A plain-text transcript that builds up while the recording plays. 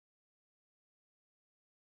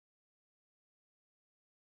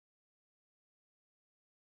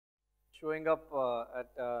showing up at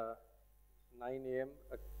 9 a.m.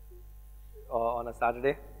 On a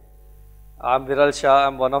Saturday. I'm Shah.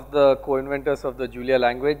 I'm one of the co-inventors of the Julia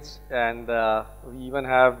language, and we even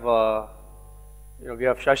have we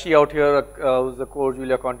have Shashi out here, who's a core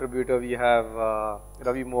Julia contributor. We have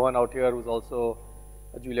Ravi Mohan out here, who's also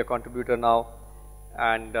a Julia contributor now.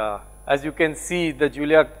 And as you can see, the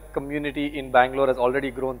Julia community in Bangalore has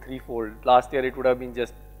already grown threefold. Last year it would have been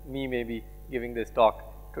just me maybe giving this talk.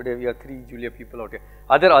 Today we are 3 Julia people out here.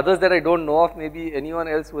 Are there others that I don't know of? Maybe anyone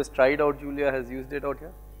else who has tried out Julia has used it out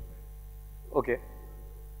here? Okay.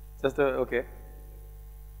 Okay.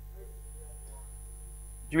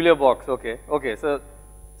 Julia box, okay. Okay, so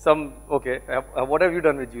what have you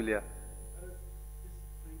done with Julia?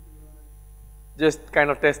 Just kind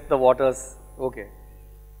of test the waters, okay.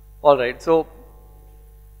 All right, so,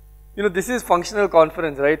 this is functional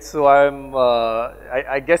conference, right? So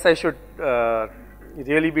I guess I should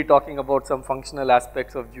really be talking about some functional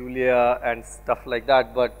aspects of Julia and stuff like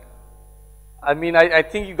that, but I mean, I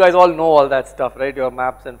think you guys all know all that stuff, right? Your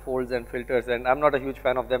maps and folds and filters, and I'm not a huge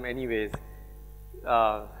fan of them anyways.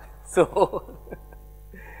 What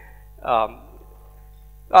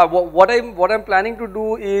I'm planning to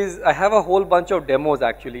do is I have a whole bunch of demos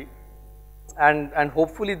actually, and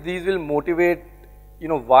hopefully these will motivate,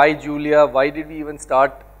 why Julia, why did we even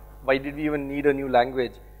start, why did we even need a new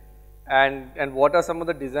language, and what are some of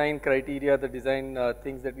the design criteria, the design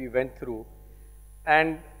things that we went through,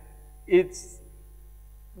 and it's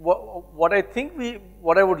what I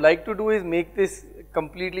would like to do is make this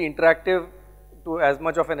completely interactive to as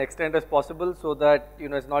much of an extent as possible, so that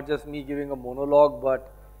it's not just me giving a monologue,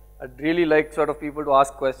 but I'd really like sort of people to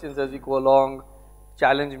ask questions as we go along,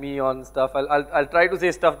 challenge me on stuff. I'll try to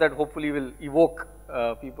say stuff that hopefully will evoke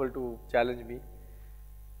people to challenge me.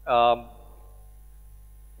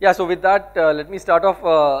 Yeah, so with that, let me start off.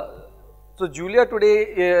 So Julia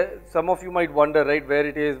today, some of you might wonder, right, where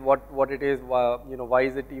it is, what it is, why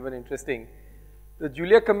is it even interesting? The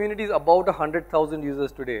Julia community is about 100,000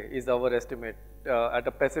 users today, is our estimate, at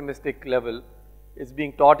a pessimistic level. It's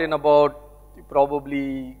being taught in about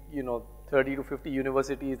probably 30 to 50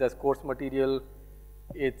 universities as course material.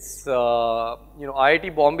 It's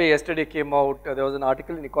IIT Bombay yesterday came out. There was an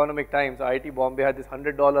article in Economic Times. IIT Bombay had this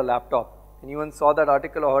 $100 laptop. Anyone saw that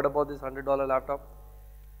article or heard about this $100 laptop?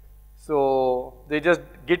 So they just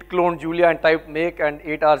git cloned Julia and typed make, and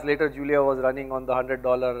 8 hours later Julia was running on the $100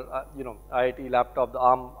 IIT laptop, the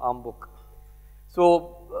ARM book.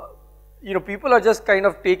 So people are just kind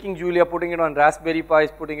of taking Julia, putting it on Raspberry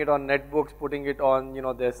Pis, putting it on netbooks, putting it on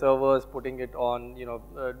their servers, putting it on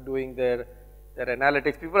doing their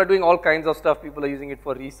analytics. People are doing all kinds of stuff. People are using it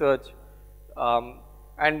for research,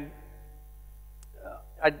 and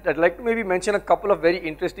I'd like to maybe mention a couple of very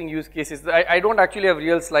interesting use cases. I don't actually have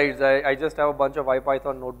real slides. I just have a bunch of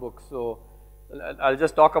IPython notebooks. So I'll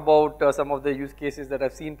just talk about some of the use cases that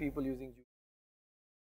I've seen people using.